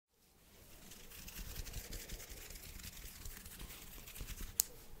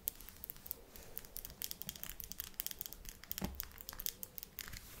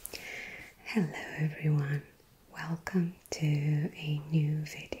Hello everyone, welcome to a new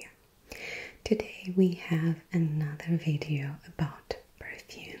video. Today we have another video about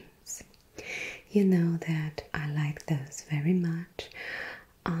perfumes. You know that I like those very much.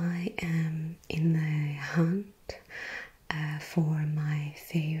 I am in the hunt for my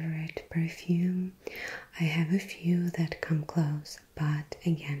favorite perfume. I have a few that come close, but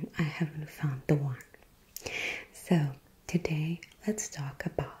again I haven't found the one. So today let's talk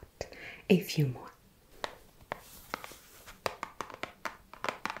about a few more.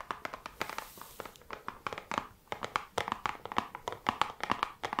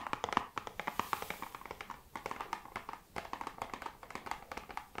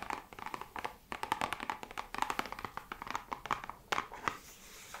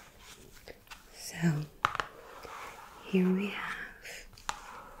 So here we have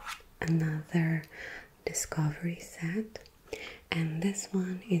another discovery set, and this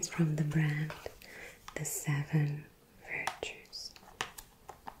one is from the brand The 7 Virtues.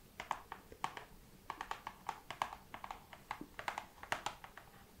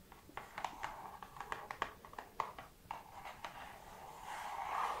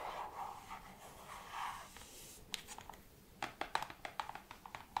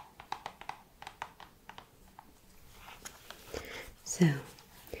 So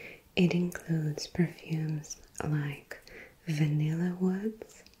it includes perfumes like Vanilla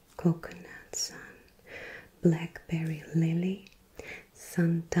Woods, Coconut Sun, Blackberry Lily,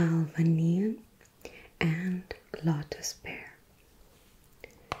 Santal Vanille, and Lotus Pear.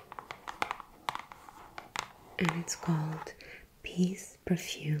 And it's called Peace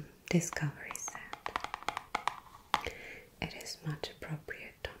Perfume Discovery Set. It is much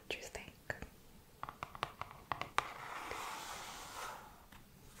appropriate, don't you think?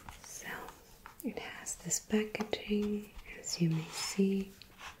 So it has this packaging, as you may see.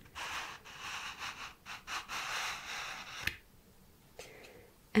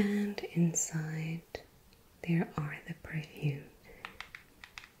 And inside there are the perfumes.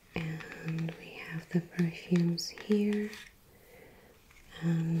 And we have the perfumes here.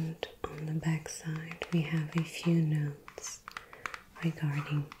 And on the back side we have a few notes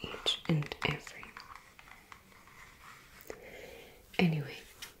regarding each and every. Anyway,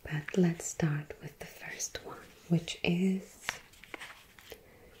 but let's start with the first one, which is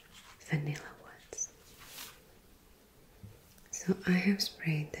Vanilla Woods. So I have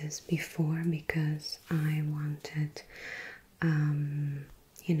sprayed this before because I wanted,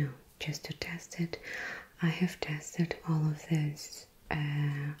 just to test it. I have tested all of this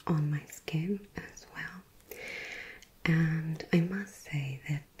on my skin as well. And I must say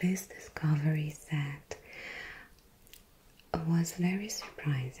that this discovery set was very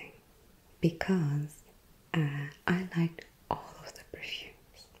surprising because I liked all of the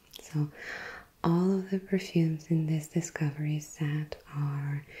perfumes. So all of the perfumes in this discovery set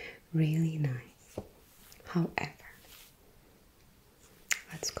are really nice. However,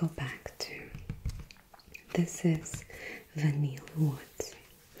 let's go back to, this is Vanilla Woods.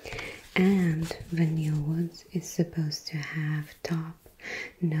 And Vanilla Woods is supposed to have top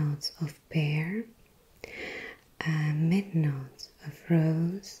notes of pear, mid notes of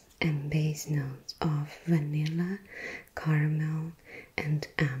rose, and base notes of vanilla, caramel, and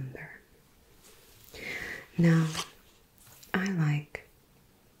amber. Now, I like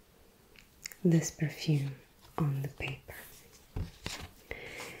this perfume on the paper,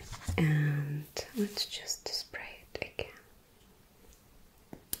 and let's just spray it again.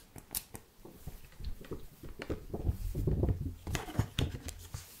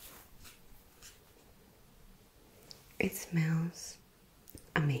 It smells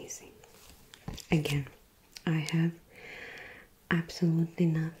amazing. Again, I have absolutely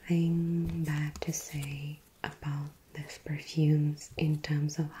nothing bad to say about these perfumes in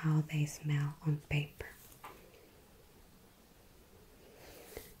terms of how they smell on paper.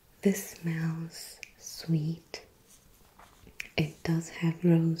 This smells sweet. It does have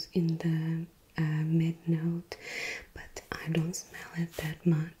rose in the mid note, but I don't smell it that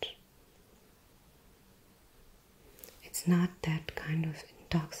much. It's not that kind of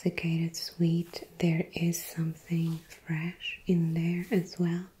intoxicated sweet. There is something fresh in there as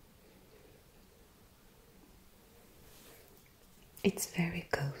well. It's very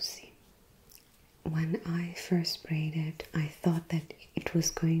cozy. When I first sprayed it, I thought that it was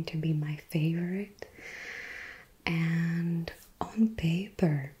going to be my favorite, and on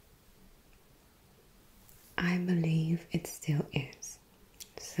paper I believe it still is.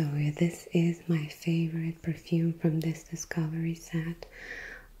 So this is my favorite perfume from this discovery set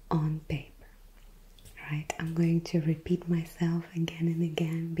on paper. Right, I'm going to repeat myself again and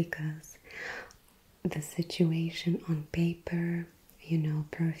again because the situation on paper. You know,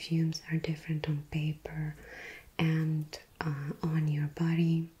 perfumes are different on paper and on your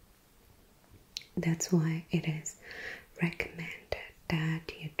body. That's why it is recommended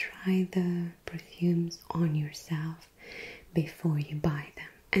that you try the perfumes on yourself before you buy them.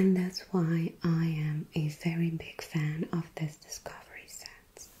 And that's why I am a very big fan of this discovery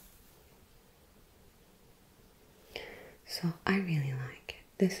sets. So I really like it.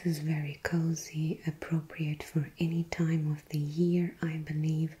 This is very cozy, appropriate for any time of the year. I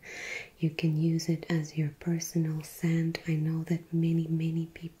believe you can use it as your personal scent. I know that many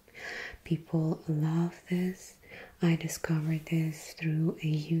people love this. I discovered this through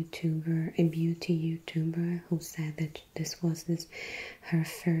a YouTuber, a beauty YouTuber, who said that this was her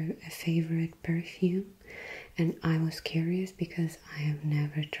favorite perfume. And I was curious because I have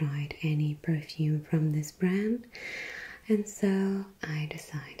never tried any perfume from this brand. And so I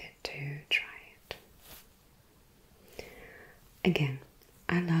decided to try it. Again,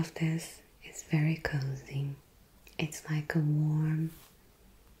 I love this. It's very cozy. It's like a warm,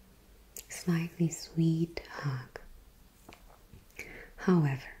 slightly sweet hug.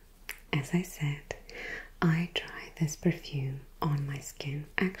 However, as I said, I tried this perfume on my skin.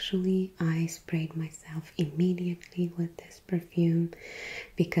 Actually, I sprayed myself immediately with this perfume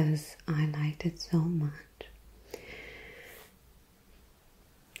because I liked it so much.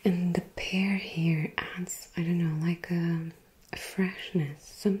 And the pear here adds, I don't know, like a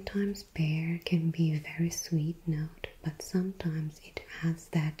freshness. Sometimes pear can be a very sweet note, but sometimes it adds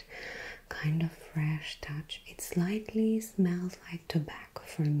that kind of fresh touch. It slightly smells like tobacco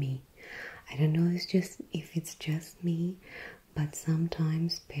for me. I don't know if it's just me, but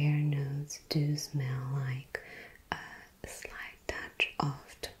sometimes pear notes do smell like a slight touch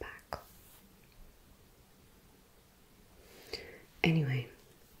of tobacco. Anyway,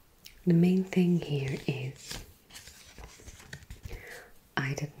 the main thing here is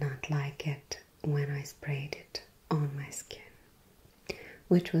I did not like it when I sprayed it on my skin,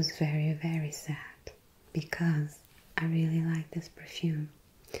 which was very, very sad because I really like this perfume.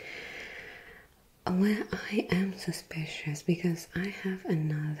 Well, I am suspicious because I have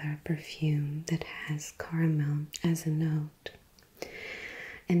another perfume that has caramel as a note,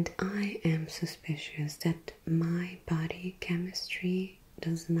 and I am suspicious that my body chemistry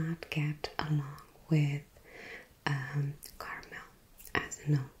does not get along with caramel as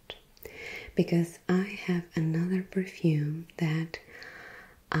a note, because I have another perfume that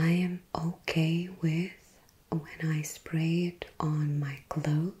I am okay with when I spray it on my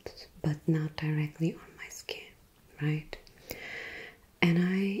clothes, but not directly on my skin, right? And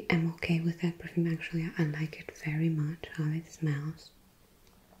I am okay with that perfume. Actually, I like it very much, how it smells.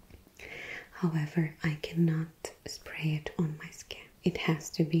 However, I cannot spray it on my skin. It has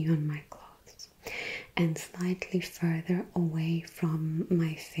to be on my clothes and slightly further away from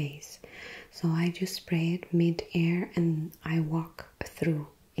my face. So I just spray it mid-air and I walk through,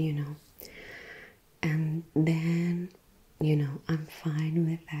 you know. And then, you know, I'm fine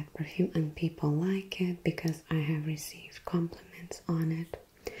with that perfume and people like it because I have received compliments on it.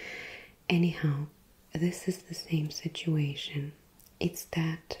 Anyhow, this is the same situation. It's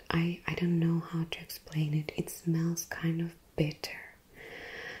that I don't know how to explain it. It smells kind of bitter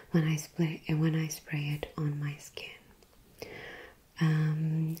when I spray it on my skin.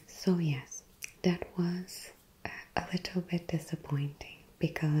 So yes, that was a little bit disappointing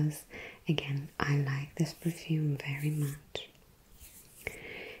because again, I like this perfume very much.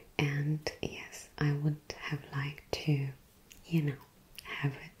 And yes, I would have liked to, you know,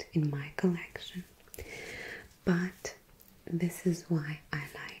 have it in my collection. But this is why I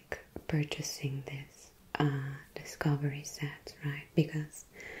like purchasing this discovery sets, right? Because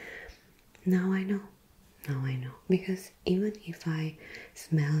now I know. Because even if I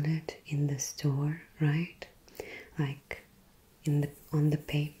smelled it in the store, right? Like on the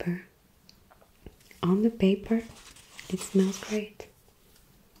paper, it smells great.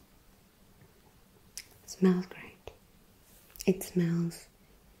 It smells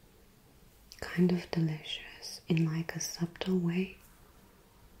kind of delicious in like a subtle way.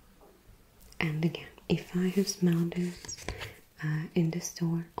 And again, if I have smelled this in the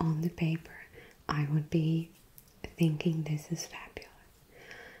store on the paper, I would be thinking this is fabulous.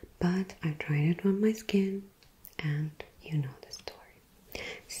 But I tried it on my skin and you know the story.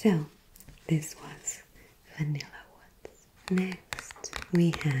 So this was Vanilla Woods. Next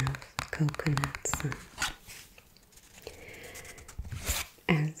we have Coconut Sun.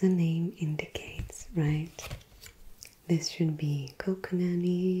 As the name indicates, right? This should be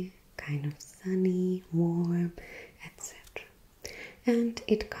coconutty, kind of sunny, warm, etc. And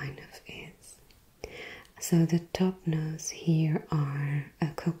it kind of is. So the top notes here are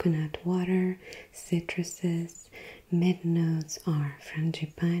coconut water, citruses. Mid notes are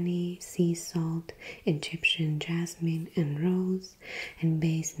frangipani, sea salt, Egyptian jasmine, and rose. And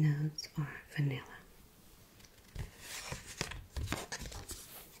base notes are vanilla.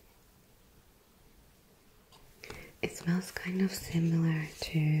 It smells kind of similar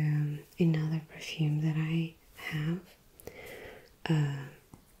to another perfume that I have.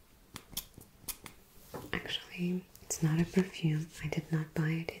 Actually, it's not a perfume. I did not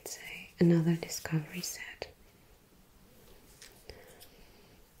buy it. It's another discovery set.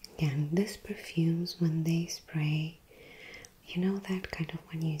 Again, these perfumes, when they spray, you know that kind of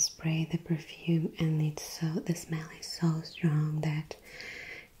when you spray the perfume and the smell is so strong that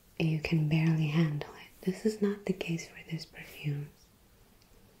you can barely handle it. This is not the case for this perfume.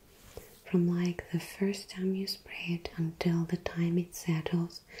 From like the first time you spray it until the time it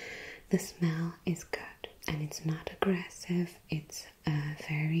settles, the smell is good and it's not aggressive. It's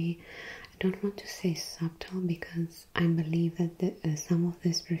very, I don't want to say subtle, because I believe that some of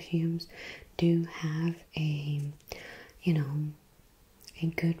these perfumes do have a, you know, a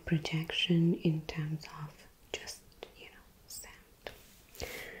good projection in terms of just, you know, scent.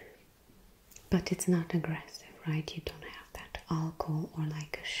 But it's not aggressive, right? You don't have that alcohol or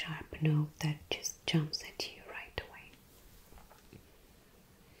like a sharp note that just jumps at you right away.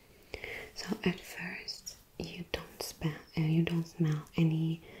 So at first you don't smell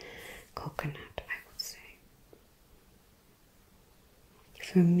any coconut, I would say.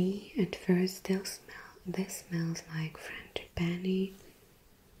 For me, at first this smells like frangipani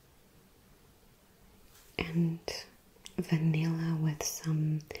and vanilla with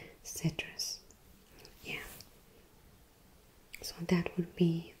some citrus. Yeah. So that would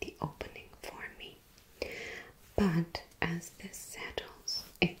be the opening for me. But as this settles,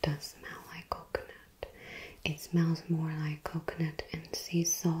 it does smell like coconut. It smells more like coconut and sea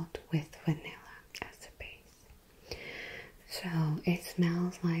salt with vanilla as a base. So it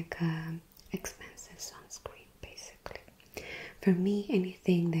smells like expensive sunscreen, basically. For me,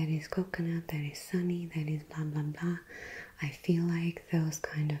 anything that is coconut, that is sunny, that is blah blah blah, I feel like those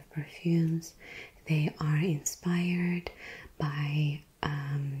kind of perfumes, they are inspired by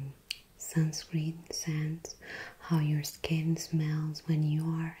sunscreen scents, how your skin smells when you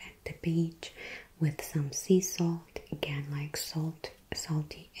are at the beach with some sea salt, again like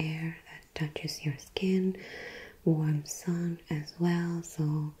salty air that touches your skin, warm sun as well,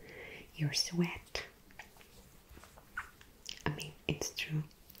 so your sweat. I mean, it's true,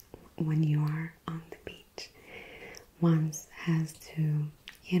 when you are on the beach, one has to,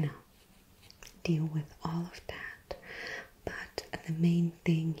 you know, deal with all of that. But the main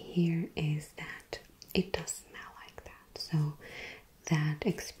thing here is that it does smell like that. So that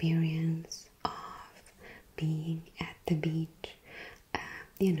experience of being at the beach,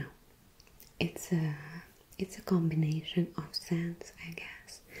 you know, it's a combination of scents, I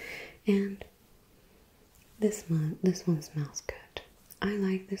guess. And this one smells good. I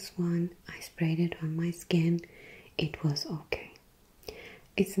like this one. I sprayed it on my skin. It was okay.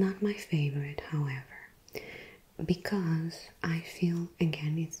 It's not my favorite, however, because I feel,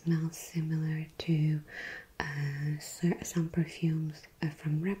 again, it smells similar to some perfumes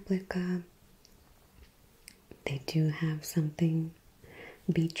from Replica. They do have something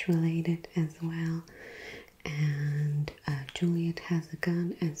beach related as well, and Juliet has a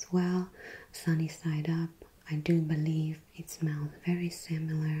gun as well, Sunny Side Up. I do believe it smells very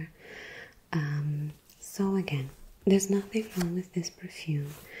similar. So again, there's nothing wrong with this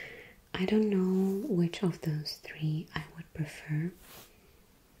perfume. I don't know which of those three I would prefer.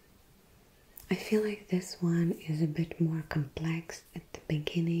 I feel like this one is a bit more complex at the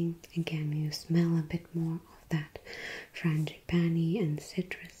beginning. Again, you smell a bit more of that frangipani and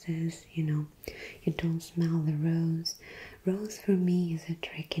citruses, you know. You don't smell the rose. Rose for me is a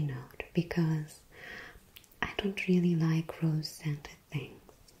tricky note because I don't really like rose scented things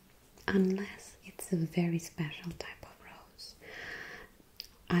unless it's a very special type of rose.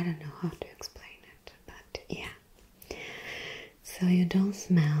 I don't know how to explain it, but yeah. So you don't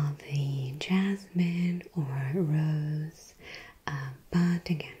smell the jasmine or rose, but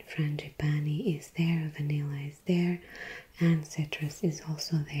again, frangipani is there, vanilla is there, and citrus is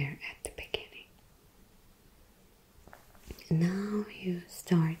also there at the beginning. Now you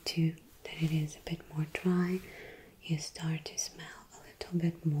start to, that it is a bit more dry, you start to smell a little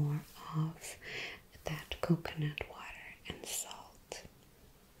bit more of that coconut water and salt.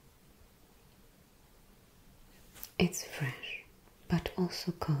 It's fresh, but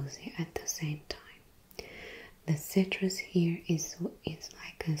also cozy at the same time. The citrus here is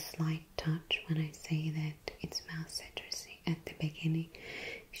like a slight touch. When I say that it smells citrusy at the beginning,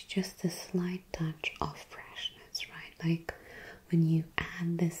 it's just a slight touch of freshness, right? Like when you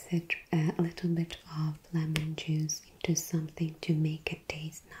add this a little bit of lemon juice into something to make it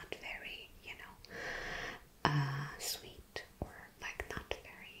taste not very, sweet, or like not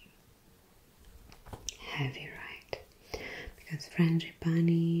very heavy, right? Because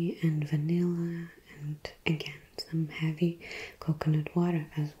frangipani and vanilla, and again some heavy coconut water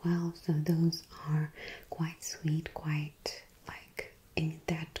as well, so those are quite sweet, quite like in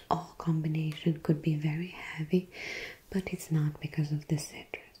that all combination could be very heavy, but it's not because of the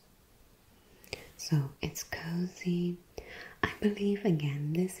citrus. So it's cozy. I believe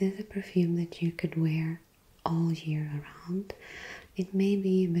again this is a perfume that you could wear all year around. It may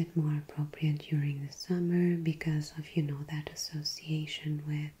be a bit more appropriate during the summer because of that association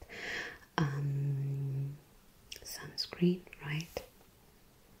with sunscreen, right?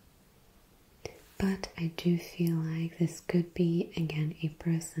 But I do feel like this could be again a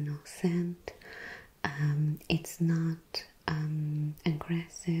personal scent. It's not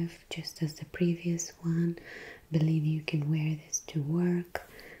aggressive, just as the previous one. I believe you can wear this to work,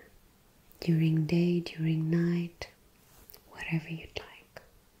 during day, during night, whatever you'd like.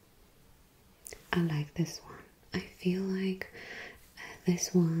 I like this one. I feel like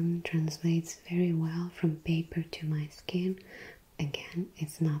this one translates very well from paper to my skin. Again,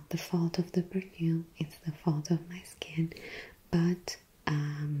 it's not the fault of the perfume, it's the fault of my skin, but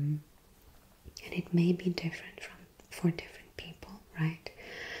and it may be different for different people, right?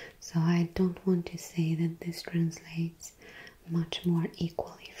 So I don't want to say that this translates much more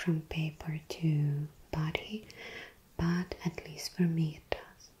equally from paper to body, but at least for me it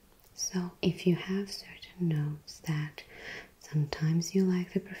does. So if you have certain notes that sometimes you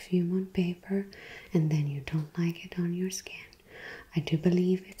like the perfume on paper and then you don't like it on your skin, I do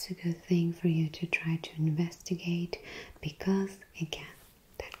believe it's a good thing for you to try to investigate, because again,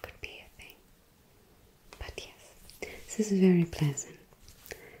 that could be a thing. But yes, this is very pleasant.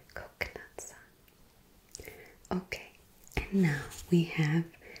 Coconut sun. Okay, and now we have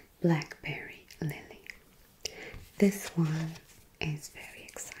Blackberry Lily. This one is very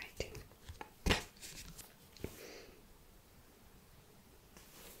exciting.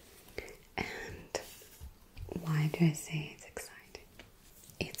 And why do I say it's exciting?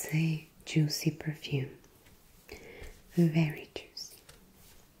 It's a juicy perfume. Very juicy.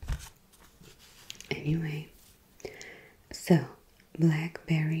 Anyway, so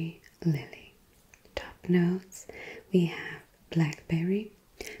Blackberry Lily. Top notes, we have blackberry,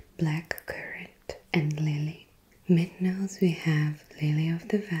 black currant, and lily. Mid notes, we have lily of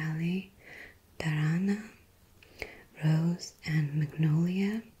the valley, tarana, rose, and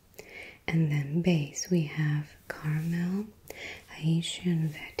magnolia. And then base, we have caramel,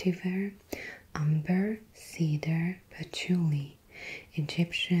 Haitian vetiver, umber, cedar, patchouli,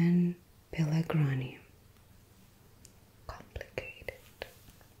 Egyptian pelargonium. Complicated.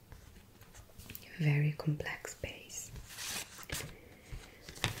 Very complex base.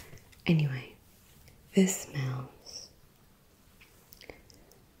 Anyway, this smells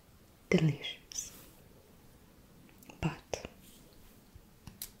delicious. But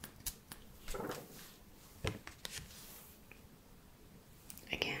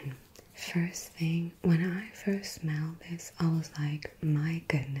again, first thing, when I first smelled this, I was like, my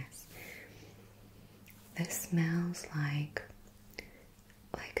goodness, this smells like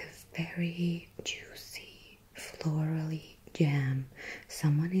a very juicy, florally jam.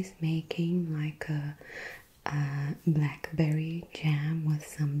 Someone is making like a blackberry jam with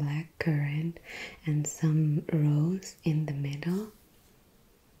some black currant and some rose in the middle.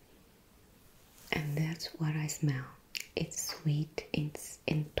 And that's what I smell. It's sweet, it's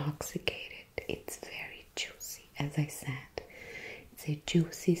intoxicated, it's very juicy, as I said. It's a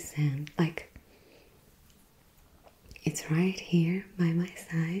juicy scent, like it's right here by my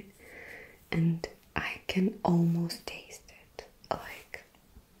side and I can almost taste it. Like,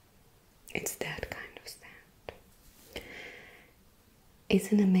 it's that kind of scent.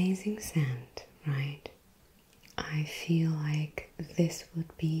 It's an amazing scent, right? I feel like this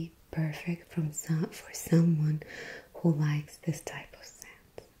would be perfect for someone who likes this type of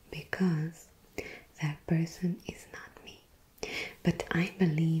scent, because that person is not me. But I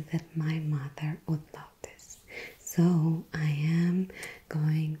believe that my mother would love this. So I am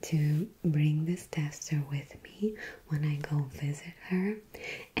going to bring this tester with me when I go visit her,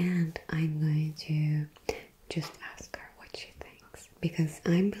 and I'm going to just ask her what she thinks. because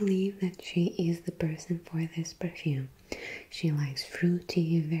I believe that she is the person for this perfume. She likes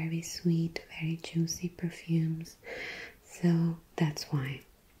fruity, very sweet, very juicy perfumes. So that's why.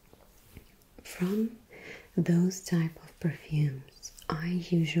 From those type of perfumes, I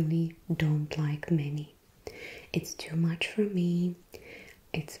usually don't like many. It's too much for me.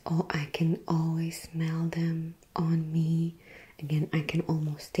 I can always smell them on me. Again, I can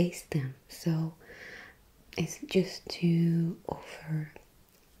almost taste them. So it's just too over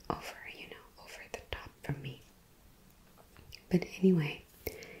the top for me. But anyway,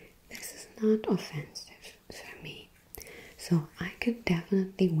 this is not offensive for me. So I could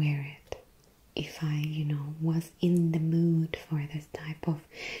definitely wear it if I, was in the mood for this type of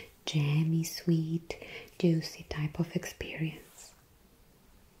jammy, sweet, juicy type of experience.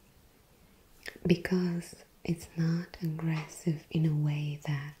 Because it's not aggressive in a way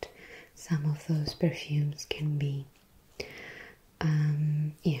that some of those perfumes can be.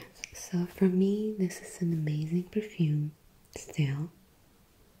 Yes, so for me, this is an amazing perfume still.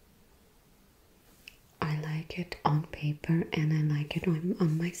 I like it on paper and I like it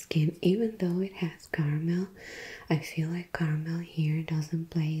on my skin, even though it has caramel. I feel like caramel here doesn't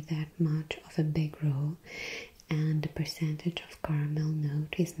play that much of a big role, and the percentage of caramel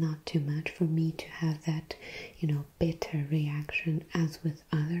note is not too much for me to have that, bitter reaction as with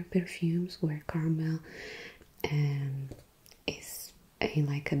other perfumes where caramel is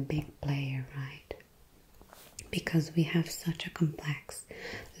like a big player, right? Because we have such a complex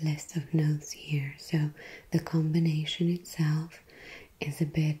list of notes here, so the combination itself is a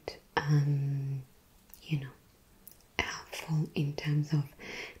bit, helpful in terms of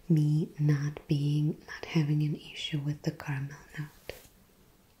me not having an issue with the caramel note.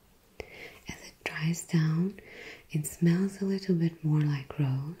 As it dries down, it smells a little bit more like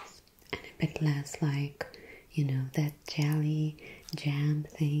rose and a bit less like, that jelly jam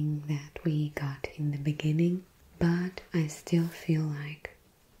thing that we got in the beginning. But I still feel like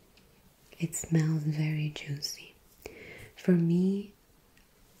it smells very juicy. For me,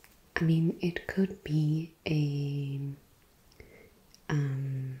 it could be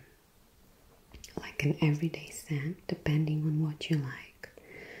like an everyday scent, depending on what you like.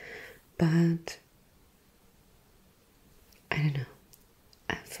 But I don't know.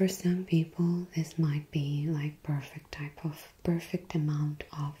 For some people, this might be like perfect amount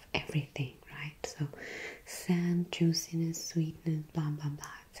of everything, right? So scent, juiciness, sweetness, blah blah blah,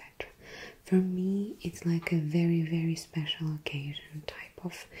 etc. For me, it's like a very, very special occasion type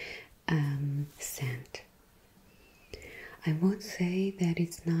of scent. I would say that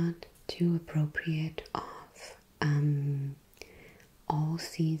it's not too appropriate of all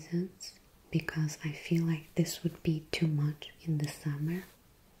seasons, because I feel like this would be too much in the summer.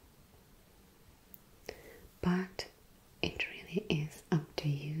 But it really is up to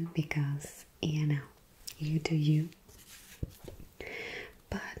you, because you do you.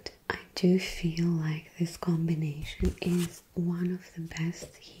 But I do feel like this combination is one of the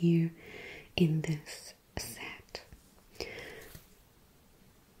best here in this set.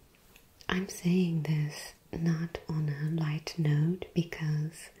 I'm saying this not on a light note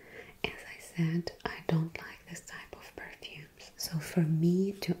because, as I said, I don't like this type of perfumes. So for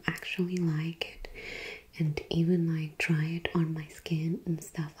me to actually like it and even like try it on my skin and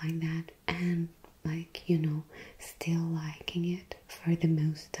stuff like that, and like, still liking it for the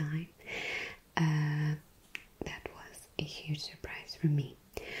most time, that was a huge surprise for me.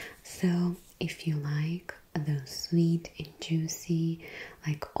 So if you like those sweet and juicy,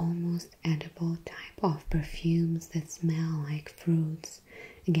 like almost edible type of perfumes that smell like fruits,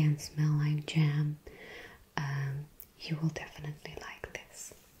 again smell like jam, you will definitely like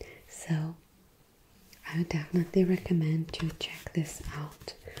this. So I would definitely recommend to check this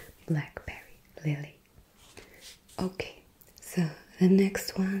out, Blackberry Lily. Okay, so the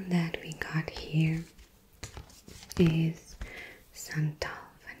next one that we got here is Santal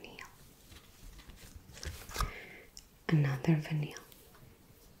Vanille. Another vanilla.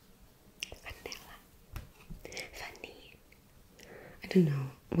 Vanille. I don't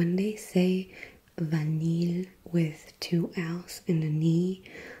know. When they say vanille with 2 L's and an E,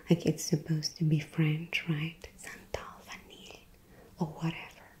 like it's supposed to be French, right? Santal Vanille or whatever.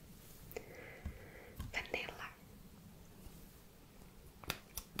 Vanilla.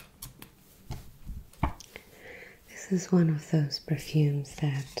 This is one of those perfumes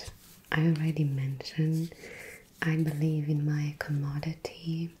that I already mentioned, I believe, in my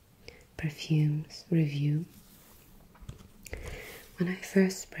commodity perfumes review. When I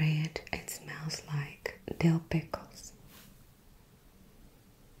first spray it, it smells like dill pickles.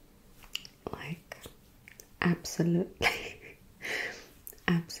 Like, absolutely.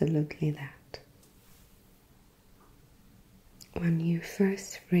 absolutely that. When you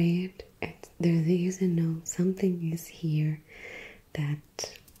first spray it, there is a note, something is here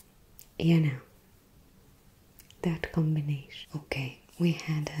that, that combination. Okay, we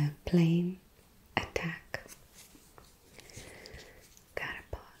had a plain attack. Gotta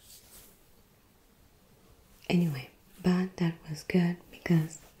pause. Anyway, but that was good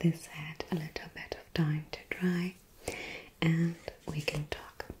because this had a little bit of time to dry and we can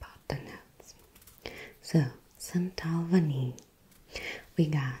talk about the notes. So, Santal Vanille. We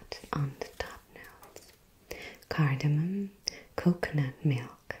got on the top notes cardamom, coconut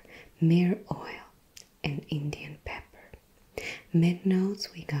milk, myrrh oil, and Indian pepper. Mid notes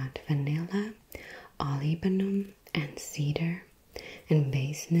we got vanilla, olibanum, and cedar. And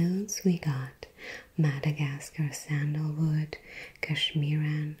base notes we got Madagascar sandalwood,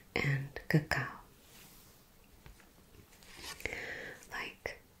 cashmeran, and cacao.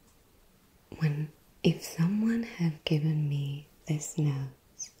 Like, if someone had given me these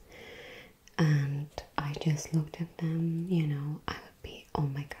notes and I just looked at them, I would be, oh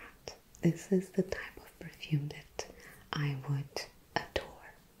my god, this is the type of perfume that I would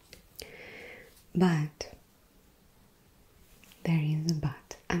adore. But there is a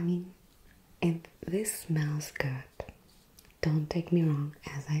but. I mean, if this smells good, don't take me wrong,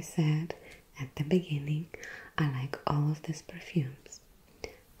 as I said at the beginning, I like all of these perfumes.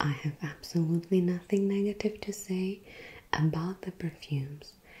 I have absolutely nothing negative to say about the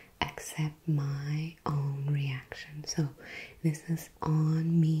perfumes except my own reaction. So this is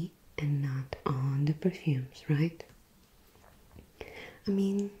on me and not on the perfumes, right? I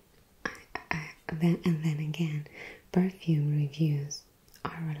mean, then again, perfume reviews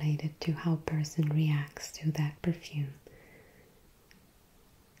are related to how a person reacts to that perfume.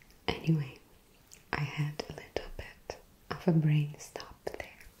 Anyway, I had a little bit of a brain stop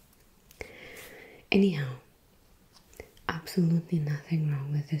there. Anyhow, absolutely nothing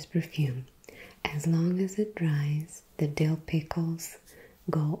wrong with this perfume. As long as it dries, the dill pickles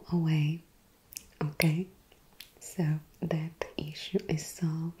go away. Okay? So that issue is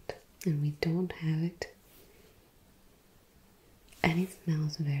solved and we don't have it. And it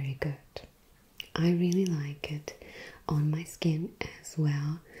smells very good. I really like it on my skin as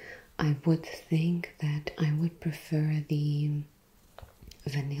well. I would think that I would prefer the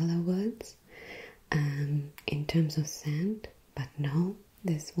vanilla woods in terms of scent, but no,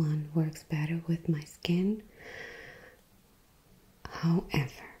 this one works better with my skin.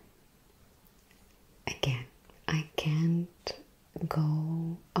 However, again, I can't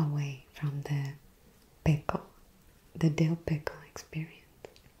go away from the dill pickle experience.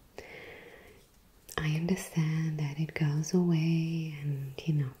 I understand that it goes away and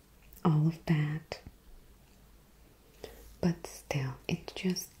all of that, but still it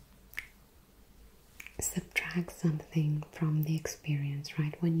just subtracts something from the experience,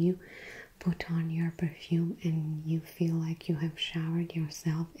 right? When you put on your perfume and you feel like you have showered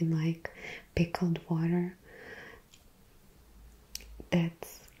yourself in like pickled water,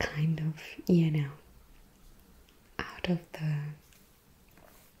 that's kind of out of the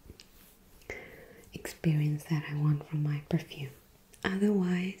experience that I want from my perfume.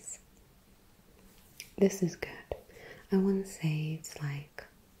 Otherwise, this is good. I wouldn't say it's like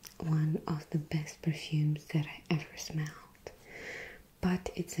one of the best perfumes that I ever smelled, but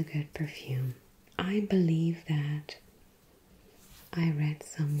it's a good perfume. I believe that I read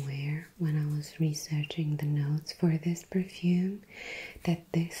somewhere when I was researching the notes for this perfume that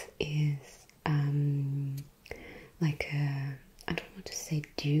this is like a, I don't want to say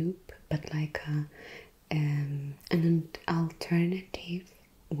dupe, but like an alternative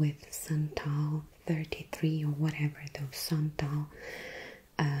with Santal 33 or whatever, those Santal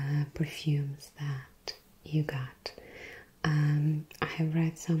perfumes that you got. I have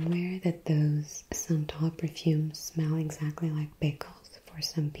read somewhere that those Santal perfumes smell exactly like pickles for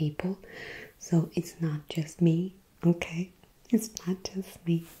some people, so it's not just me, okay? It's not just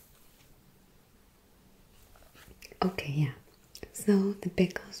me. Okay, yeah. So the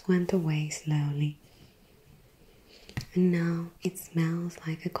pickles went away slowly. And now it smells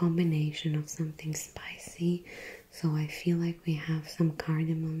like a combination of something spicy. So I feel like we have some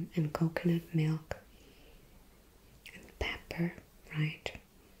cardamom and coconut milk and pepper, right?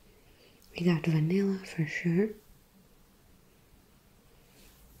 We got vanilla for sure.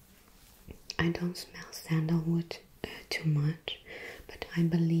 I don't smell sandalwood too much, but I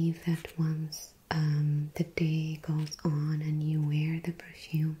believe that once the day goes on and you wear the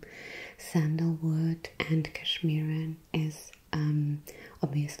perfume, sandalwood and cashmeran is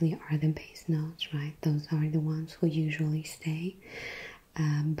obviously are the base notes, right? Those are the ones who usually stay,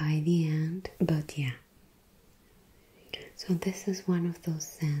 by the end, but yeah. So this is one of those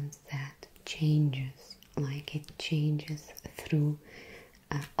scents that changes, like it changes through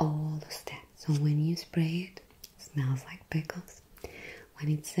all the steps. So when you spray it, it smells like pickles.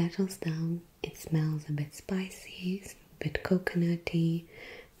 When it settles down, it smells a bit spicy, a bit coconutty,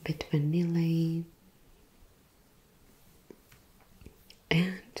 a bit vanilla.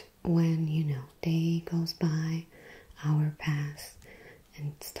 And when, you know, day goes by, hour pass,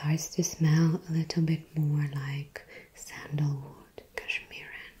 and it starts to smell a little bit more like sandalwood, cashmere.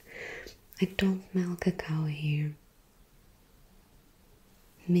 I don't smell cacao here.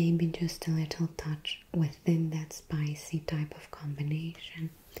 Maybe just a little touch within that spicy type of combination.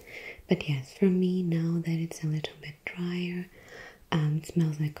 But yes, for me, now that it's a little bit drier, it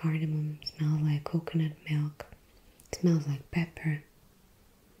smells like cardamom, smells like coconut milk, it smells like pepper.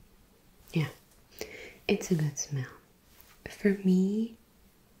 Yeah, it's a good smell. For me,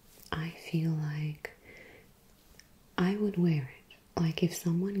 I feel like I would wear it. Like if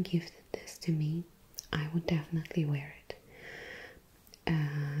someone gifted this to me, I would definitely wear it.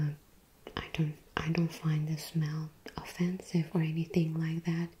 I don't find the smell offensive or anything like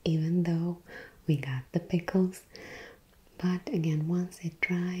that, even though we got the pickles. But again, once it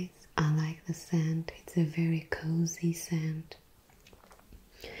dries, I like the scent. It's a very cozy scent.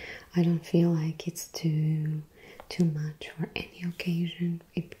 I don't feel like it's too much for any occasion.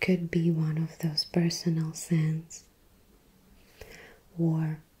 It could be one of those personal scents,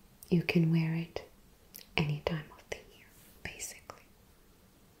 or you can wear it any time of the year, basically.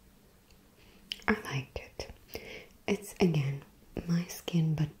 I like it. It's again my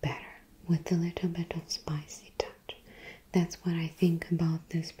skin, but better, with a little bit of spicy touch. That's what I think about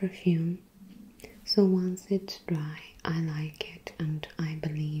this perfume. So once it's dry, I like it, and I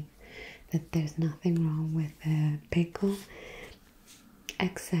believe that there's nothing wrong with the pickle,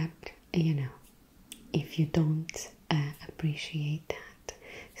 except, you know, if you don't appreciate that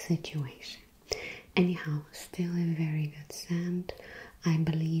situation. Anyhow, still a very good scent. I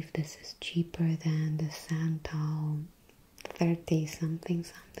believe this is cheaper than the Santal 30 something.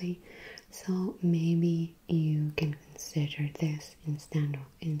 So maybe you can consider this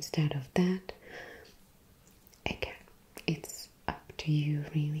instead of that. Again, it's up to you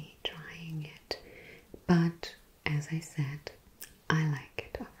really trying it. But as I said, I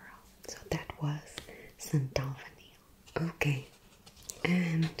like it overall. So that was Santal Vanille. Okay,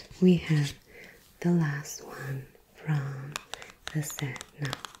 and we have the last one from the set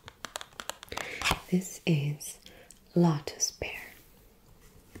now. This is Lotus Pear.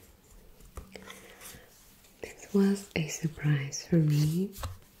 This was a surprise for me.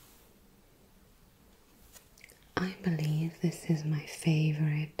 I believe this is my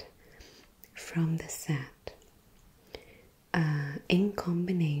favorite from the set. In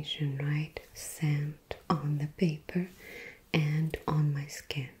combination, right? Scent on the paper and on my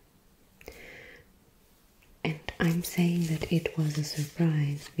skin. And I'm saying that it was a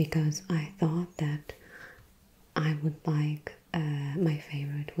surprise because I thought that I would like, my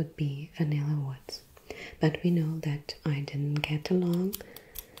favorite would be Vanilla Woods. But we know that I didn't get along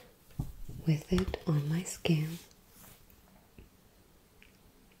with it on my skin.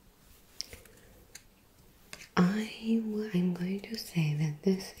 I'm going to say that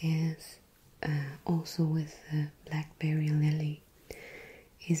this is also with Blackberry Lily.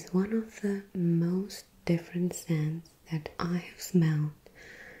 Is one of the most different scents that I have smelled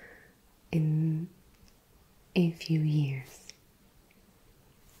in a few years.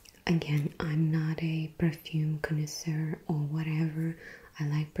 Again, I'm not a perfume connoisseur or whatever. I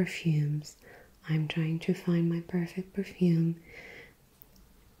like perfumes. I'm trying to find my perfect perfume.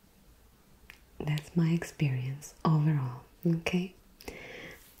 That's my experience overall, okay?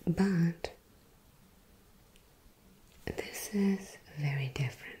 But this is very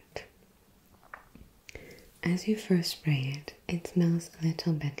different. As you first spray it, it smells a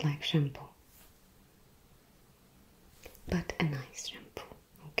little bit like shampoo. But a nice shampoo,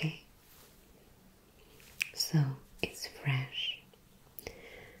 okay? So, it's fresh.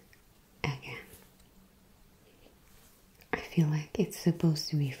 Again, I feel like it's supposed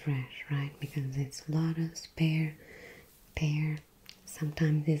to be fresh, right? Because it's Lotus Pear. Pear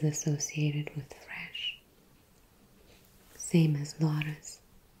sometimes is associated with fresh. Same as Lotus.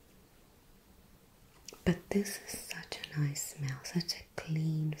 But this is such a nice smell, such a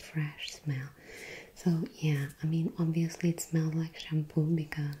clean, fresh smell. So yeah, I mean, obviously it smells like shampoo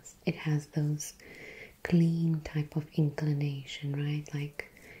because it has those clean type of inclination, right?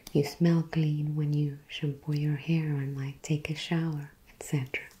 Like you smell clean when you shampoo your hair and like take a shower, etc.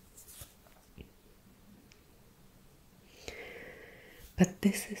 But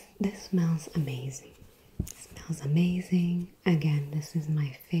this smells amazing. It smells amazing. Again, this is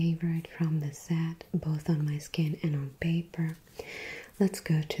my favorite from the set, both on my skin and on paper. Let's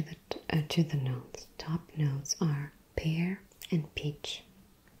go to the notes. Top notes are pear and peach.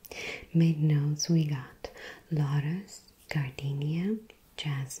 Mid notes we got lotus, gardenia,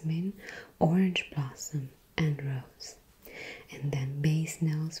 jasmine, orange blossom, and rose. And then base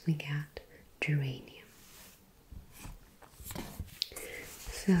notes we got geranium.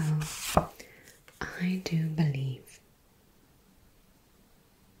 So I do believe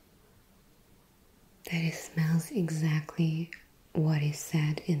that it smells exactly what is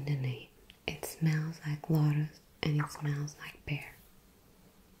said in the name. It smells like lotus and it smells like pear.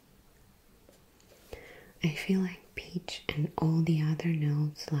 I feel like peach and all the other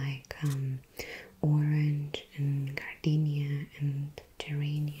notes like orange and gardenia and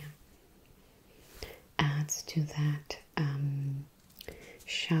geranium adds to that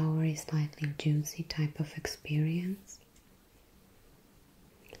showery, slightly juicy type of experience.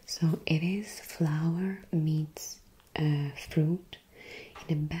 So it is flower meets fruit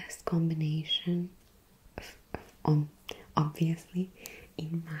in the best combination, obviously,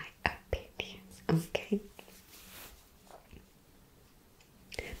 in my opinion. Okay.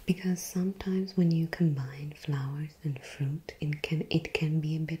 Because sometimes when you combine flowers and fruit, it can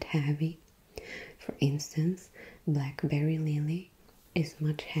be a bit heavy. For instance, Blackberry Lily is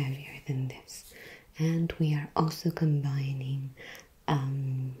much heavier than this, and we are also combining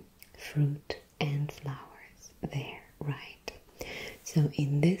fruit and flowers there, right? So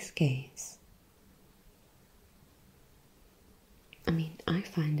in this case, I mean, I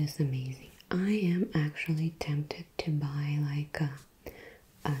find this amazing. I am actually tempted to buy like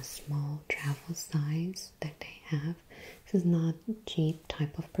a small travel size that they have. This is not cheap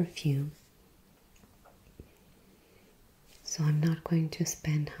type of perfume, so I'm not going to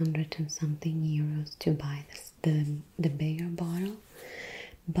spend 100 and something euros to buy this, the bigger bottle.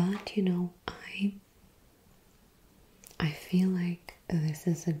 But you know, I feel like this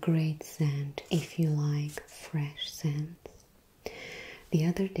is a great scent if you like fresh scents. The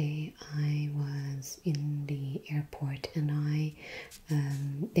other day I was in the airport and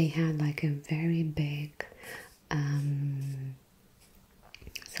they had like a very big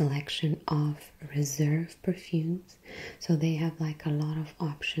selection of reserve perfumes. So they have like a lot of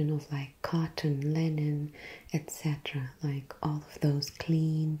option of like cotton, linen, etc. Like all of those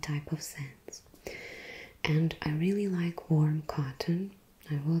clean type of scents. And I really like warm cotton.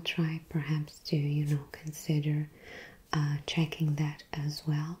 I will try perhaps to, you know, consider checking that as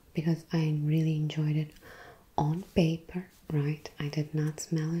well, because I really enjoyed it on paper, right? I did not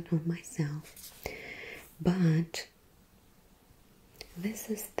smell it on myself, but this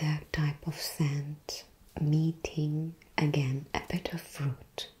is that type of scent meeting again a bit of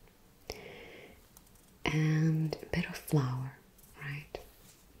fruit and a bit of flower, right?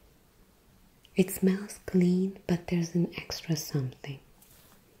 It smells clean, but there's an extra something.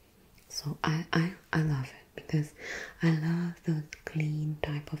 So I love it, because I love those clean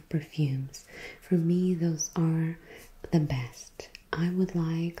type of perfumes. For me, those are the best. I would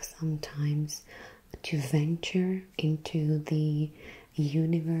like sometimes to venture into the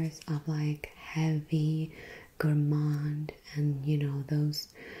universe of like heavy, gourmand, and you know, those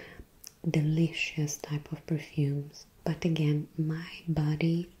delicious type of perfumes. But again, my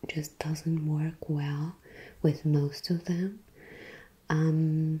body just doesn't work well with most of them.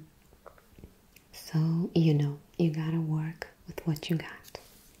 So, you know, you gotta work with what you got.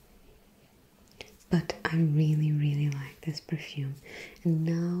 But I really, really like this perfume. And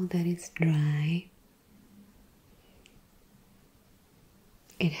now that it's dry,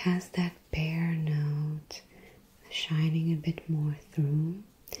 it has that pear note shining a bit more through.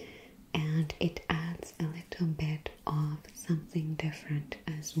 And it adds a little bit of something different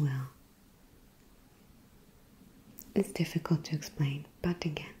as well. It's difficult to explain, but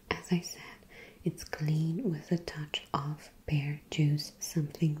again, as I said, it's clean with a touch of pear juice,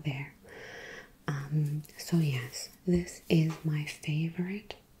 something there. So yes, this is my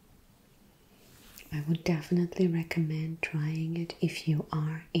favorite. I would definitely recommend trying it if you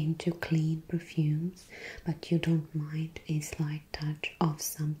are into clean perfumes, but you don't mind a slight touch of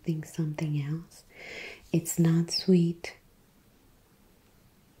something else. It's not sweet.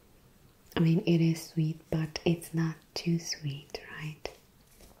 I mean, it is sweet, but it's not too sweet, right?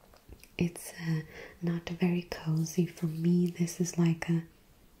 It's not very cozy. For me, this is like a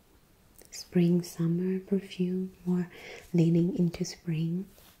spring summer perfume, more leaning into spring.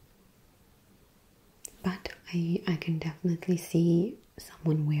 But I can definitely see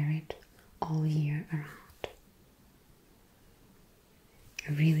someone wear it all year around.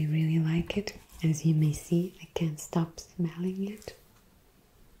 I really, really like it. As you may see, I can't stop smelling it.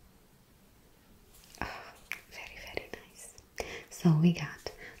 Oh, very, very nice. So we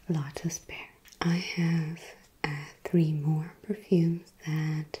got Lotus Pear. I have 3 more perfumes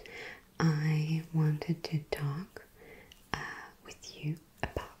that I wanted to talk with you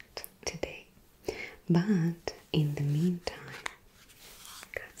about today. But in the meantime,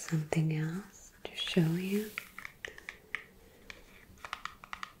 got something else to show you.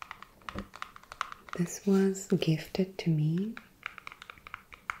 This was gifted to me,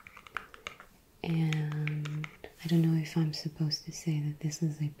 and I don't know if I'm supposed to say that this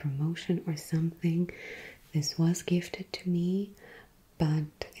is a promotion or something. This was gifted to me,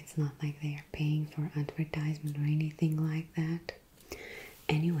 but it's not like they are paying for advertisement or anything like that.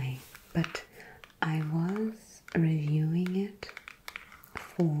 Anyway, but I was reviewing it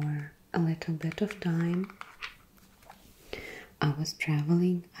for a little bit of time. I was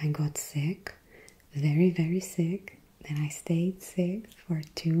traveling, I got sick, very, very sick. Then I stayed sick for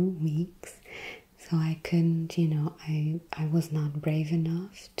 2 weeks. So I couldn't, you know, I was not brave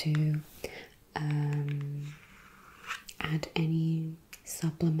enough to add any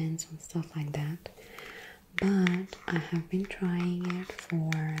supplements and stuff like that. But I have been trying it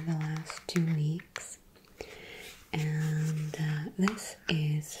for the last 2 weeks. And this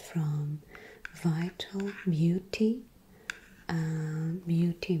is from Vital Beauty.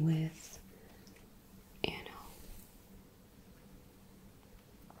 Beauty with, you know,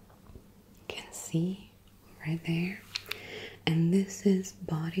 you can see right there. And this is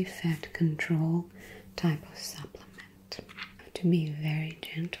body fat control type of supplement. I have to be very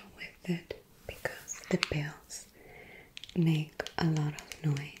gentle with it because the pills make a lot of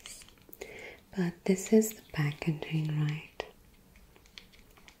noise. But this is the packaging right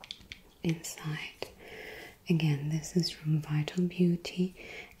inside. Again, this is from Vital Beauty,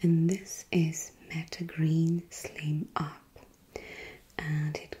 and this is Meta Green Slim Up,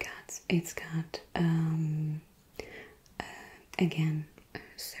 and it's got again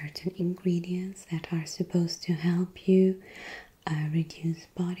certain ingredients that are supposed to help you reduce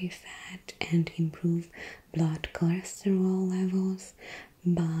body fat and improve blood cholesterol levels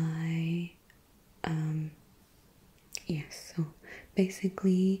by yes, so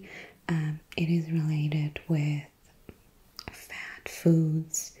basically it is related with fat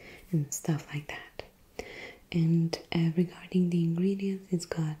foods and stuff like that. And regarding the ingredients, it's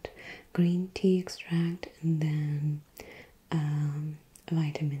got green tea extract, and then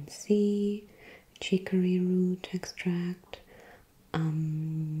vitamin C, chicory root extract,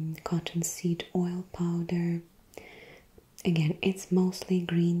 cottonseed oil powder. Again, it's mostly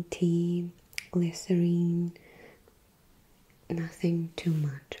green tea, glycerine, nothing too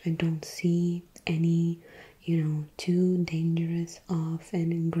much. I don't see any, you know, too dangerous of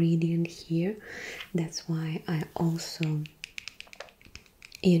an ingredient here. That's why I also,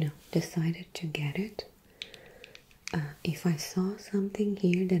 you know, decided to get it. If I saw something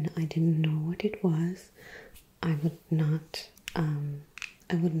here that I didn't know what it was, I would not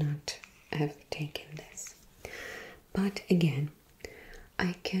have taken this. But again,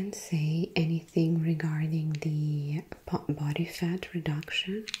 I can't say anything regarding the body fat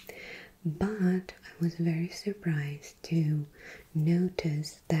reduction, but I was very surprised to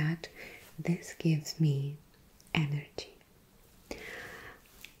notice that this gives me energy.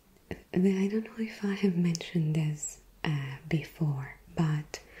 I don't know if I have mentioned this before,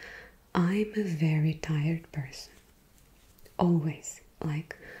 but I'm a very tired person. Always.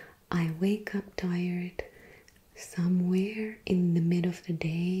 Like, I wake up tired somewhere in the mid of the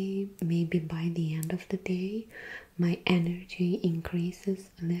day, maybe by the end of the day, my energy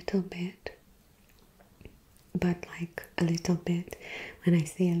increases a little bit. But like a little bit, when I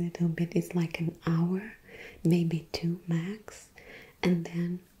say a little bit, it's like an hour, maybe 2 max, and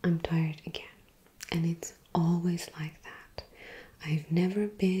then I'm tired again. And it's always like that. I've never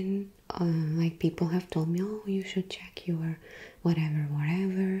been like, people have told me, oh, you should check your whatever,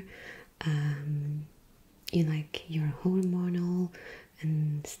 you like your hormonal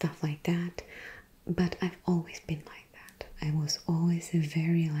and stuff like that. But I've always been like that. I was always a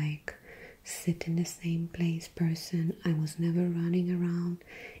very like sit in the same place person. I was never running around,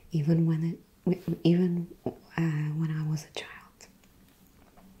 even when I was a child.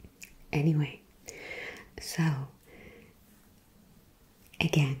 Anyway, so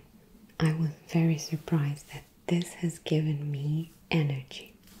again, I was very surprised that this has given me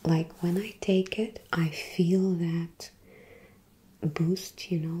energy. Like, when I take it, I feel that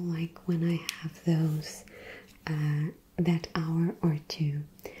boost, you know, like when I have those that hour or two,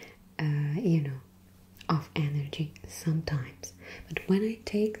 you know, of energy sometimes. But when I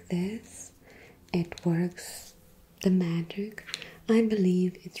take this, it works the magic. I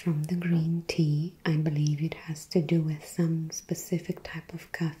believe it's from the green tea. I believe it has to do with some specific type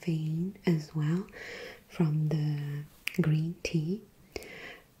of caffeine as well from the green tea.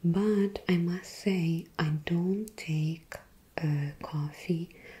 But I must say, I don't take coffee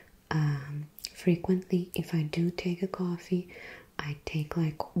frequently. If I do take a coffee, I take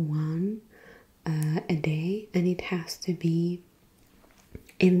like one a day, and it has to be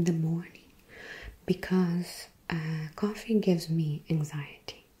in the morning, because coffee gives me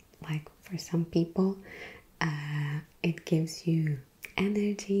anxiety. Like for some people, it gives you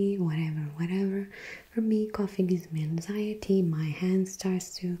energy, whatever. For me, coffee gives me anxiety. My hand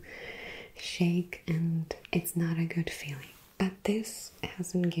starts to shake, and it's not a good feeling. But this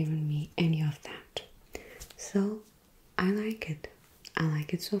hasn't given me any of that, so I like it. I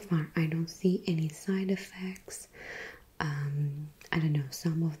like it so far. I don't see any side effects. I don't know,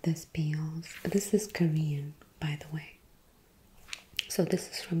 some of the peels. This is Korean, by the way. So this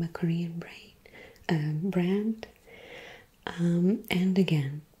is from a Korean brand. And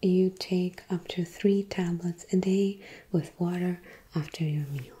again, you take up to 3 tablets a day with water after your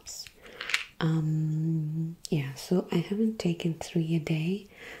meals. Yeah, so I haven't taken 3 a day,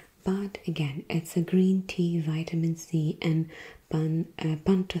 but again, it's a green tea, vitamin C, and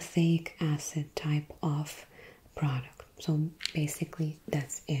pantothenic acid type of product. So basically,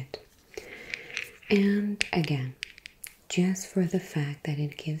 that's it. And again, just for the fact that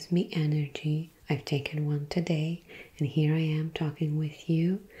it gives me energy, I've taken one today, and here I am talking with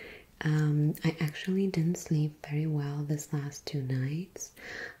you. I actually didn't sleep very well this last 2 nights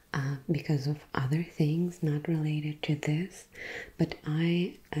because of other things not related to this, but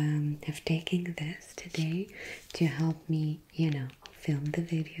I have taken this today to help me, film the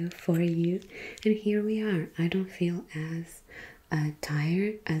video for you, and here we are. I don't feel as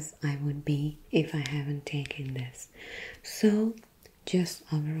tired as I would be if I haven't taken this. So just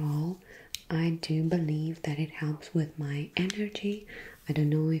overall, I do believe that it helps with my energy. I don't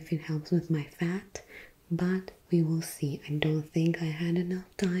know if it helps with my fat, but we will see. I don't think I had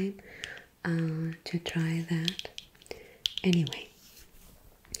enough time to try that. Anyway,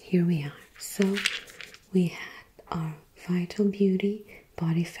 here we are. So we had our Vital Beauty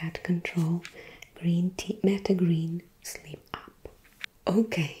Body Fat Control Green Tea Meta Green Sleep Up.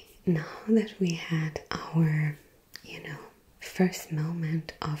 Okay, now that we had our, first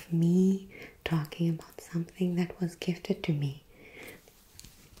moment of me talking about something that was gifted to me,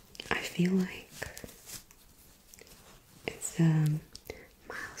 I feel like it's a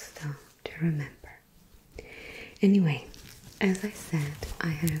milestone to remember. Anyway, as I said, I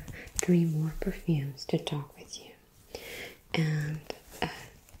have 3 more perfumes to talk with you. And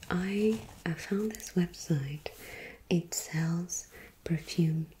I found this website. It sells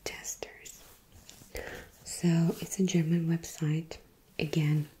perfume testers. So it's a German website.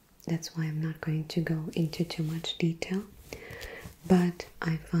 Again, that's why I'm not going to go into too much detail, but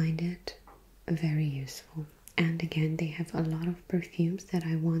I find it very useful. And again, they have a lot of perfumes that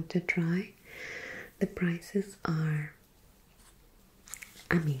I want to try. The prices are,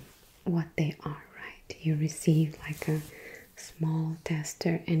 what they are, right? You receive like a small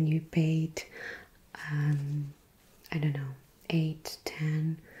tester and you paid, I don't know, 8,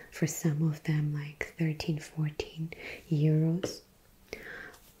 10, for some of them like 13, 14 euros.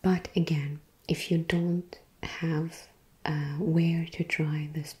 But again, if you don't have where to try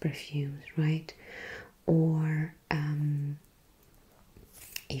these perfumes, right? Or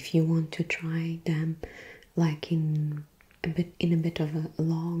if you want to try them like in a bit of a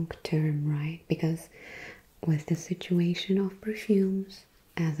long term, right? Because with the situation of perfumes,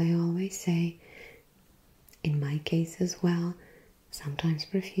 as I always say, in my case as well, sometimes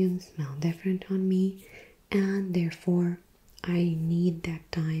perfumes smell different on me, and therefore I need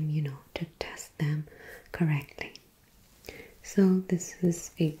that time, to test them correctly. So this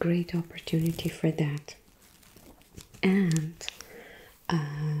is a great opportunity for that. And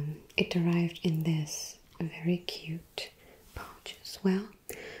it arrived in this very cute pouch as well.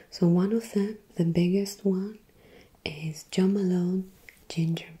 So one of them, the biggest one, is Jo Malone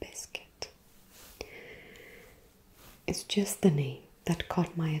Ginger Biscuit. It's just the name that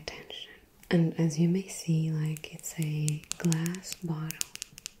caught my attention. And as you may see, like, it's a glass bottle.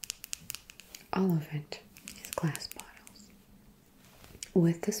 All of it is glass bottles.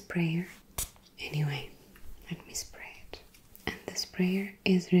 With the sprayer. Anyway, let me spray it. And the sprayer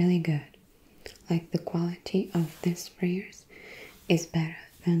is really good. Like, the quality of these sprayers is better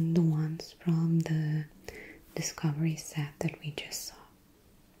than the ones from the Discovery set that we just saw.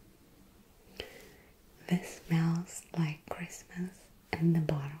 this smells like Christmas in the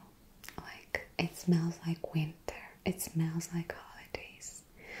bottle. Like, it smells like winter. It smells like holidays.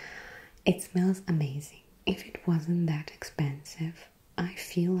 It smells amazing. If it wasn't that expensive, I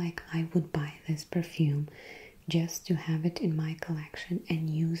feel like I would buy this perfume just to have it in my collection and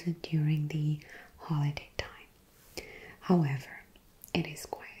use it during the holiday time. However, it is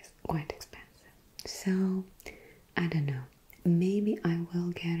quite expensive. So, I don't know. Maybe I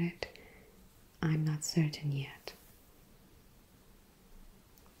will get it. I'm not certain yet.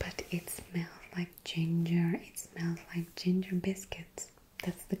 But it smells like ginger. It smells like ginger biscuits.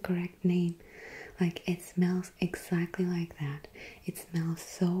 That's the correct name. Like, it smells exactly like that. It smells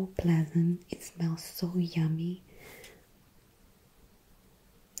so pleasant. It smells so yummy.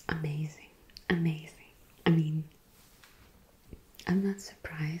 Amazing. Amazing. I mean, I'm not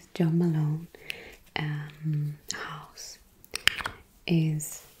surprised. Jo Malone house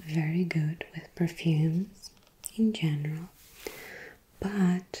is very good with perfumes in general.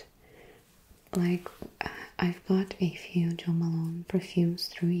 But, like, I've got a few Jo Malone perfumes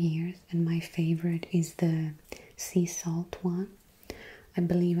through years, and my favorite is the sea salt one. I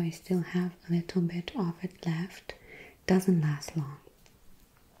believe I still have a little bit of it left. Doesn't last long.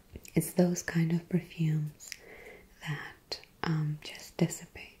 It's those kind of perfumes that just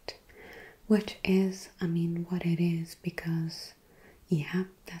dissipate, which is, I mean, what it is, because yeah,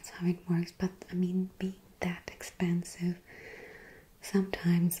 that's how it works. But I mean, being that expensive,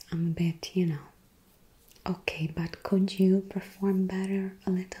 sometimes I'm a bit, you know, okay, but could you perform better a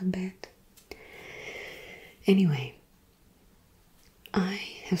little bit? Anyway, I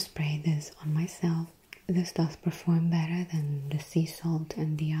have sprayed this on myself. This does perform better than the sea salt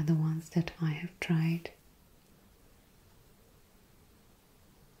and the other ones that I have tried.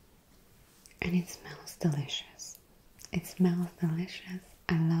 And it smells delicious. It smells delicious.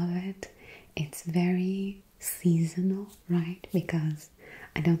 I love it. It's very seasonal, right? Because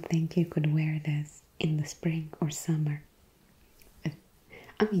I don't think you could wear this in the spring or summer.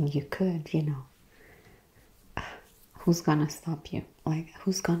 I mean, you could, you know. Who's gonna stop you? Like,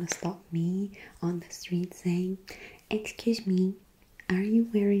 who's gonna stop me on the street saying, "Excuse me, are you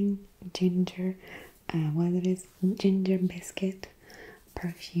wearing ginger, ginger biscuit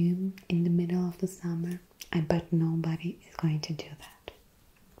perfume in the middle of the summer?" I bet nobody is going to do that.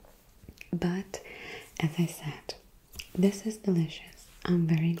 But, as I said, this is delicious. I'm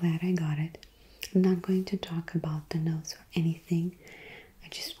very glad I got it. I'm not going to talk about the notes or anything. I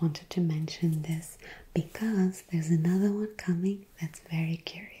just wanted to mention this because there's another one coming that's very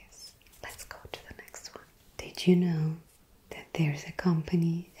curious. Let's go to the next one. Did you know that there's a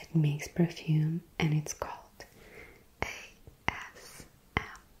company that makes perfume and it's called ASMR?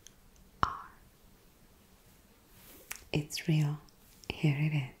 It's real. Here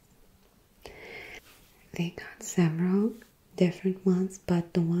it is. They got several different ones,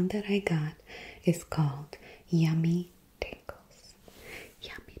 but the one that I got is called Yummy Tingles.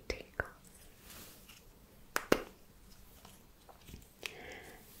 Yummy Tingles.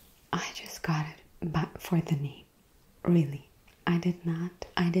 I just got it but for the name. Really. I did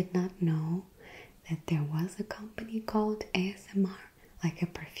not know that there was a company called ASMR, like a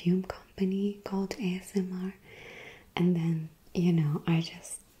perfume company called ASMR. And then, you know, I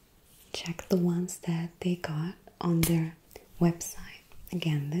just checked the ones that they got on their website.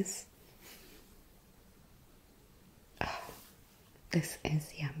 Again, this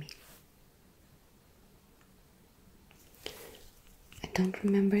is yummy. I don't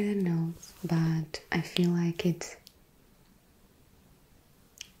remember the notes, but I feel like it's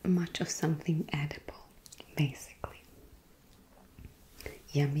much of something edible, basically.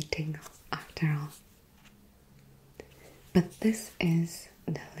 Yummy tingles, after all. But this is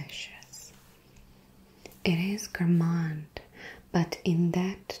delicious. It is gourmand, but in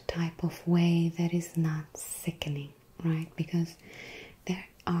that type of way that is not sickening, right? Because there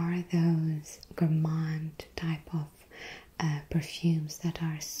are those gourmand type of perfumes that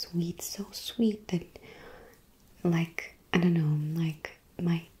are sweet, so sweet that, like, I don't know, like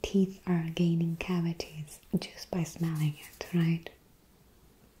my teeth are gaining cavities just by smelling it, right?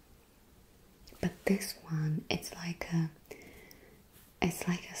 But this one, it's like a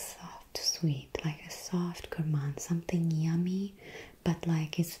soft sweet, like a soft gourmand, something yummy, but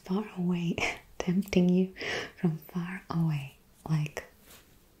like it's far away, tempting you from far away. Like,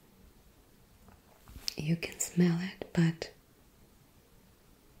 you can smell it, but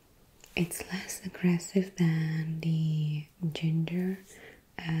it's less aggressive than the ginger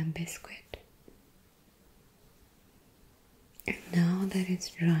biscuit. And now that it's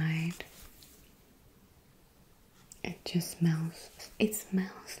dried, it just smells, it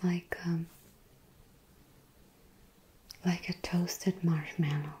smells like like a toasted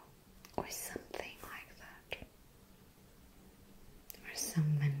marshmallow or something like that, or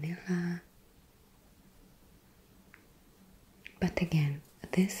some vanilla. But again,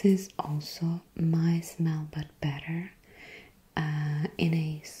 this is also my smell but better, in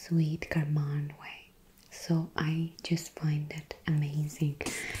a sweet gourmand way. So I just find it amazing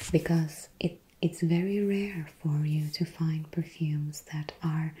because it's very rare for you to find perfumes that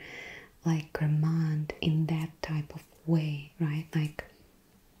are like gourmand in that type of way, right? Like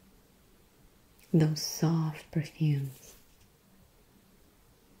those soft perfumes.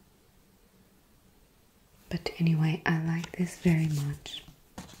 But anyway, I like this very much.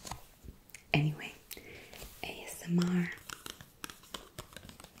 Anyway, ASMR.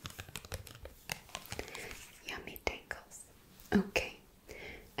 Yummy tingles. Okay,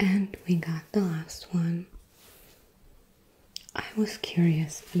 and we got the last one. I was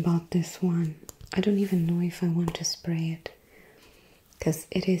curious about this one. I don't even know if I want to spray it because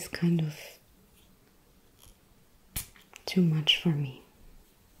it is kind of too much for me.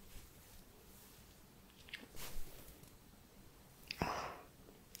 Oh,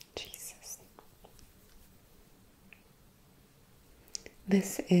 Jesus.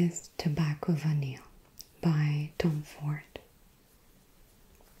 This is Tobacco Vanille by Tom Ford.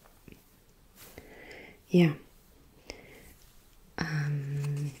 Yeah.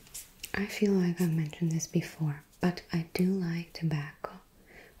 I feel like I've mentioned this before, but I do like tobacco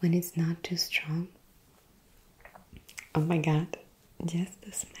when it's not too strong. Oh my god, just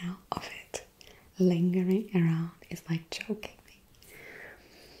the smell of it lingering around is like choking me.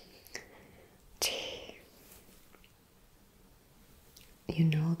 Gee. You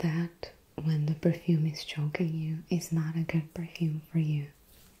know that when the perfume is choking you, it's not a good perfume for you.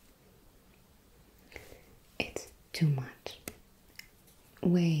 It's too much.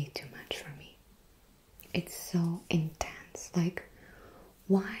 Way too much for me. It's so intense. Like,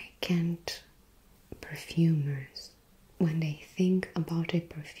 why can't perfumers, when they think about a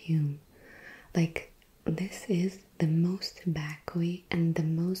perfume, like, this is the most tobacco-y and the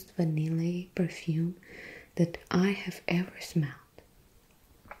most vanilla perfume that I have ever smelled.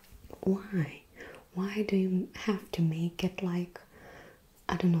 Why? Why do you have to make it like,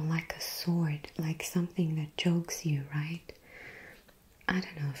 I don't know, like a sword, like something that chokes you, right? I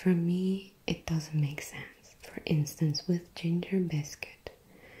don't know, for me, it doesn't make sense. For instance, with Ginger Biscuit,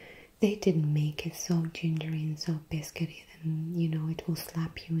 they didn't make it so gingery and so biscuity and, you know, it will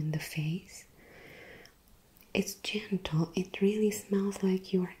slap you in the face. It's gentle. It really smells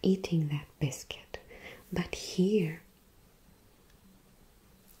like you are eating that biscuit. But here,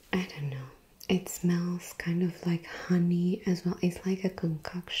 I don't know. It smells kind of like honey as well. It's like a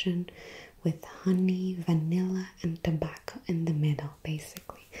concoction with honey, vanilla, and tobacco in the middle,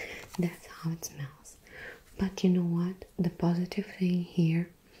 basically. That's how it smells. But you know what? The positive thing here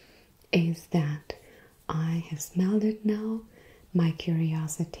is that I have smelled it now. My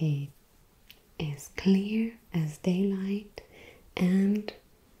curiosity is clear as daylight, and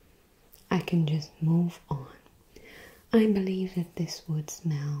I can just move on. I believe that this would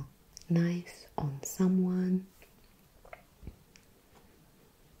smell nice on someone.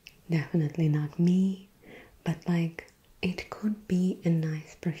 Definitely not me, but like it could be a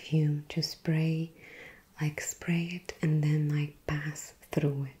nice perfume to spray, like spray it and then like pass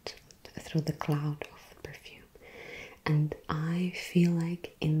through it, through the cloud of perfume. And I feel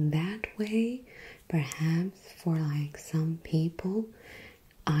like in that way, perhaps for like some people,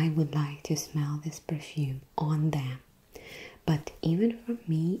 I would like to smell this perfume on them. But even for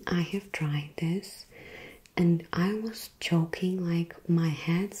me, I have tried this and I was choking, like my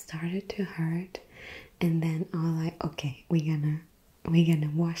head started to hurt, and then I was like, okay, we're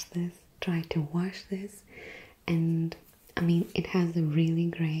gonna wash this, try to wash this. And I mean, it has a really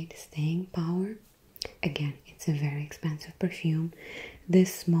great staying power. Again, it's a very expensive perfume.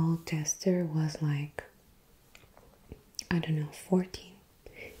 This small tester was like, I don't know, 14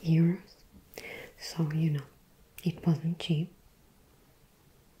 euros. So, you know, it wasn't cheap.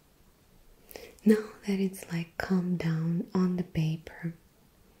 Now that it's like calmed down on the paper,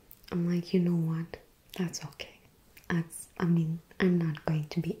 I'm like, you know what? That's okay. I mean, I'm not going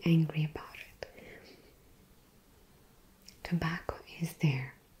to be angry about it. Tobacco is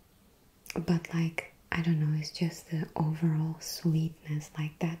there. But like, I don't know, it's just the overall sweetness.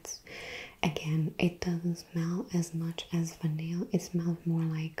 Like that's, again, it doesn't smell as much as vanilla. It smells more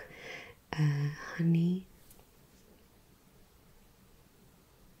like honey.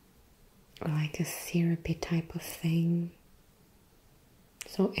 Or like a syrupy type of thing.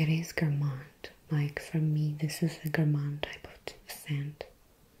 So it is gourmand. Like for me, this is a gourmand type of scent.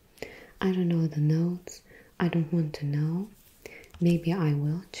 I don't know the notes. I don't want to know. Maybe I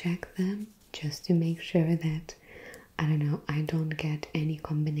will check them just to make sure that, I don't know, I don't get any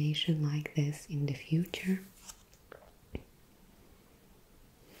combination like this in the future.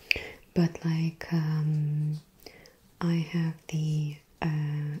 But like, I have the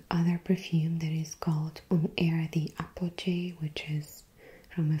other perfume that is called On Air the Apogee, which is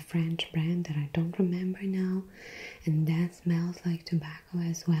from a French brand that I don't remember now, and that smells like tobacco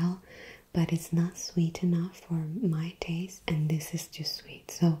as well, but it's not sweet enough for my taste, and this is too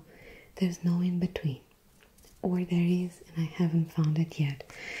sweet, so there's no in between. Or there is, and I haven't found it yet,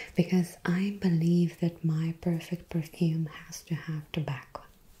 because I believe that my perfect perfume has to have tobacco.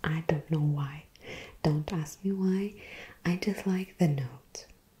 I don't know why. Don't ask me why. I just like the note.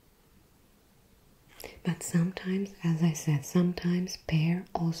 But sometimes, as I said, sometimes pear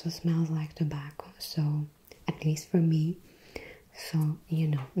also smells like tobacco. So, at least for me. So, you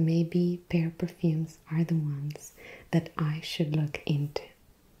know, maybe pear perfumes are the ones that I should look into.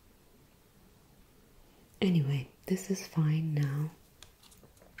 Anyway, this is fine now.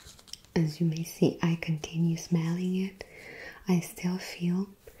 As you may see, I continue smelling it. I still feel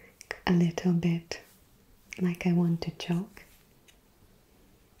a little bit like I want to choke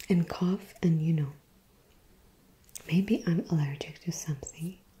and cough, and you know, maybe I'm allergic to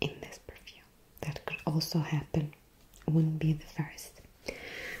something in this perfume. That could also happen. Wouldn't be the first.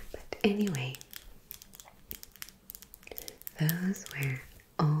 But anyway, those were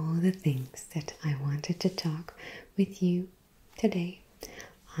all the things that I wanted to talk with you today.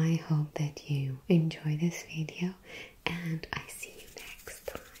 I hope that you enjoy this video, and I see